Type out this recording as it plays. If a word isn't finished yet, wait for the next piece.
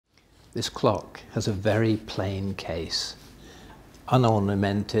This clock has a very plain case,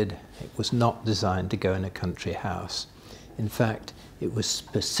 unornamented. It was not designed to go in a country house. In fact, it was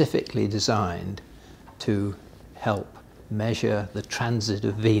specifically designed to help measure the transit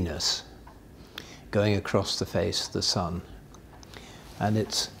of Venus going across the face of the sun. And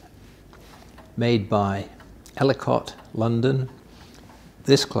it's made by Ellicott, London.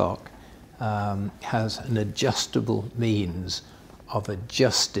 This clock has an adjustable means of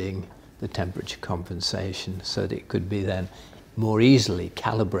adjusting the temperature compensation so that it could be then more easily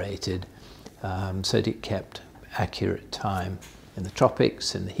calibrated so that it kept accurate time in the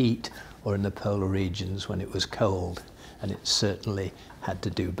tropics, in the heat, or in the polar regions when it was cold, and it certainly had to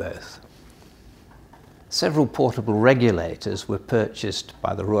do both. Several portable regulators were purchased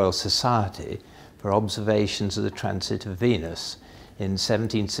by the Royal Society for observations of the transit of Venus in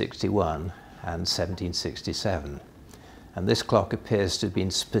 1761 and 1767. And this clock appears to have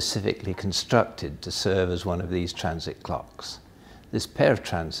been specifically constructed to serve as one of these transit clocks. This pair of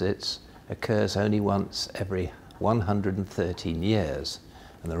transits occurs only once every 113 years,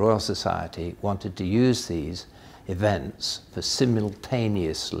 and the Royal Society wanted to use these events for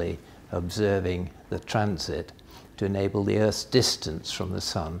simultaneously observing the transit to enable the Earth's distance from the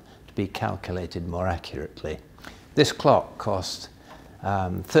Sun to be calculated more accurately. This clock cost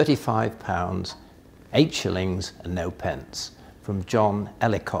 £35, 8 shillings and no pence, from John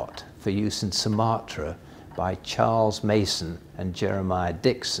Ellicott for use in Sumatra by Charles Mason and Jeremiah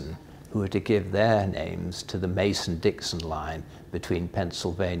Dixon, who were to give their names to the Mason-Dixon line between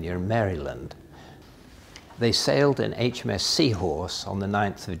Pennsylvania and Maryland. They sailed in HMS Seahorse on the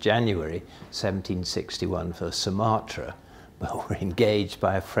 9th of January 1761 for Sumatra, but were engaged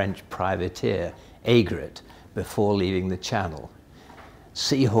by a French privateer, Aigret, before leaving the Channel.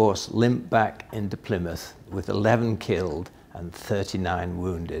 Seahorse limped back into Plymouth with 11 killed and 39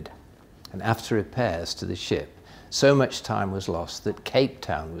 wounded. And after repairs to the ship, so much time was lost that Cape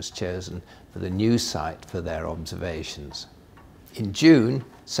Town was chosen for the new site for their observations. In June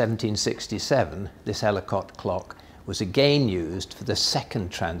 1767, this Ellicott clock was again used for the second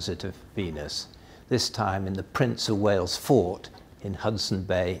transit of Venus, this time in the Prince of Wales Fort in Hudson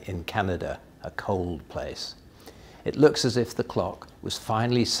Bay in Canada, a cold place. It looks as if the clock was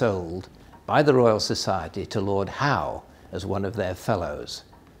finally sold by the Royal Society to Lord Howe as one of their fellows,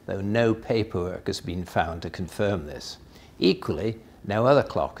 though no paperwork has been found to confirm this. Equally, no other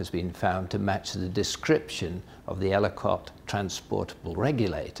clock has been found to match the description of the Ellicott transportable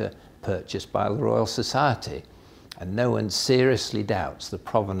regulator purchased by the Royal Society, and no one seriously doubts the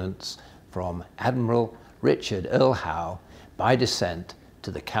provenance from Admiral Richard Earl Howe by descent to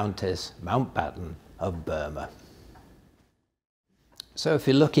the Countess Mountbatten of Burma. So if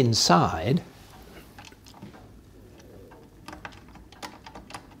you look inside,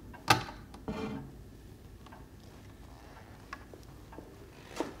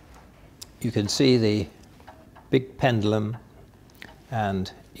 you can see the big pendulum,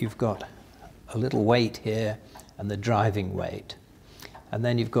 and you've got a little weight here and the driving weight. And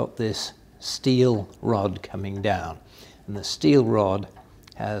then you've got this steel rod coming down. And the steel rod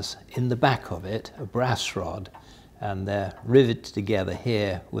has in the back of it a brass rod, and they're riveted together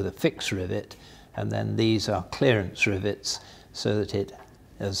here with a fixed rivet, and then these are clearance rivets so that it,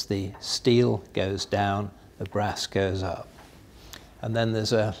 as the steel goes down, the brass goes up. And then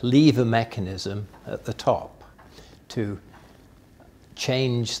there's a lever mechanism at the top to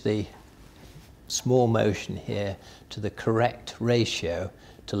change the small motion here to the correct ratio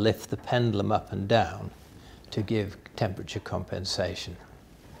to lift the pendulum up and down to give temperature compensation.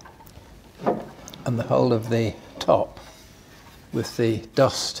 And the whole of the top with the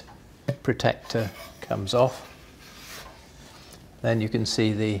dust protector comes off. Then you can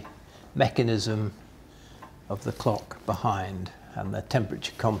see the mechanism of the clock behind, and the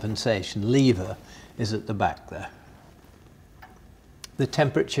temperature compensation lever is at the back there. The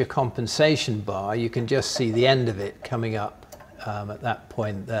temperature compensation bar, you can just see the end of it coming up at that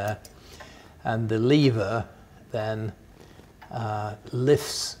point there, and the lever then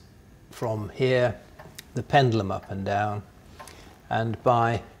lifts from here the pendulum up and down, and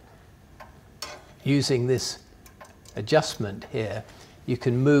by using this adjustment here you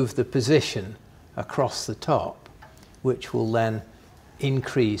can move the position across the top, which will then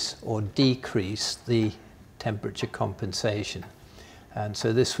increase or decrease the temperature compensation. And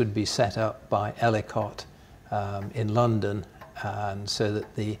so this would be set up by Ellicott in London, and so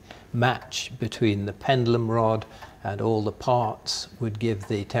that the match between the pendulum rod and all the parts would give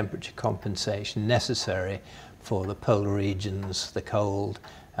the temperature compensation necessary for the polar regions, the cold,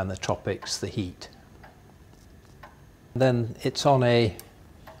 and the tropics, the heat. Then it's on a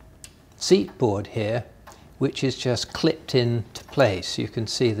seatboard here, which is just clipped into place. You can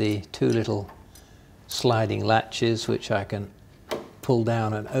see the two little sliding latches which I can pull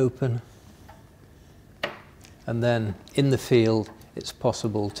down and open. And then in the field it's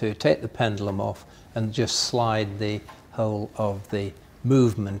possible to take the pendulum off and just slide the whole of the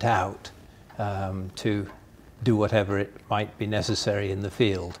movement out to do whatever it might be necessary in the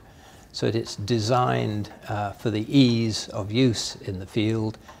field. So it's designed for the ease of use in the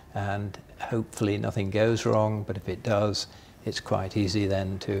field, and hopefully nothing goes wrong, but if it does, it's quite easy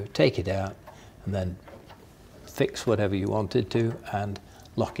then to take it out and then fix whatever you wanted to and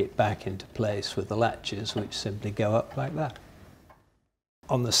lock it back into place with the latches, which simply go up like that.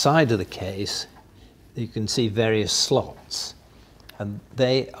 On the side of the case you can see various slots, and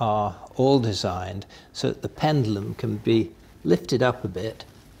they are all designed so that the pendulum can be lifted up a bit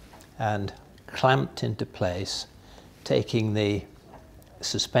and clamped into place, taking the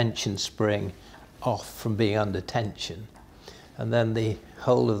suspension spring off from being under tension, and then the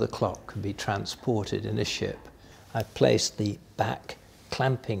whole of the clock can be transported in a ship. I've placed the back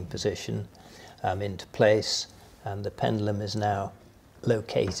clamping position into place, and the pendulum is now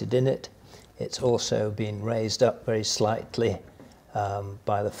located in it. It's also been raised up very slightly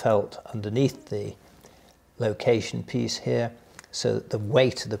by the felt underneath the location piece here, so that the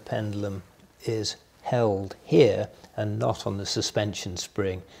weight of the pendulum is held here and not on the suspension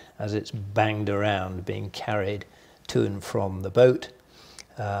spring as it's banged around, being carried to and from the boat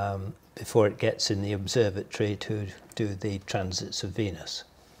before it gets in the observatory to do the transits of Venus.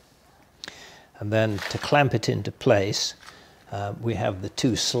 And then to clamp it into place, we have the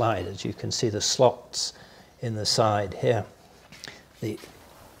two sliders. You can see the slots in the side here. The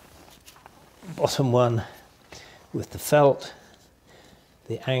bottom one with the felt,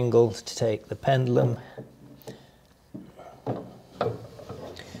 the angle to take the pendulum,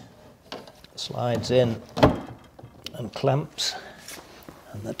 slides in and clamps,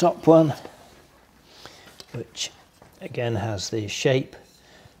 and the top one, which again has the shape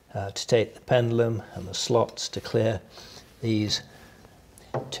to take the pendulum and the slots to clear these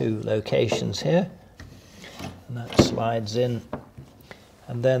two locations here, and that slides in,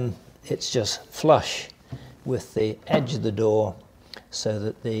 and then it's just flush with the edge of the door so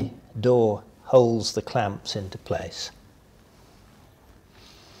that the door holds the clamps into place.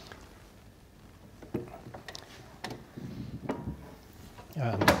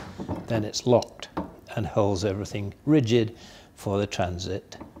 Then it's locked and holds everything rigid for the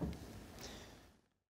transit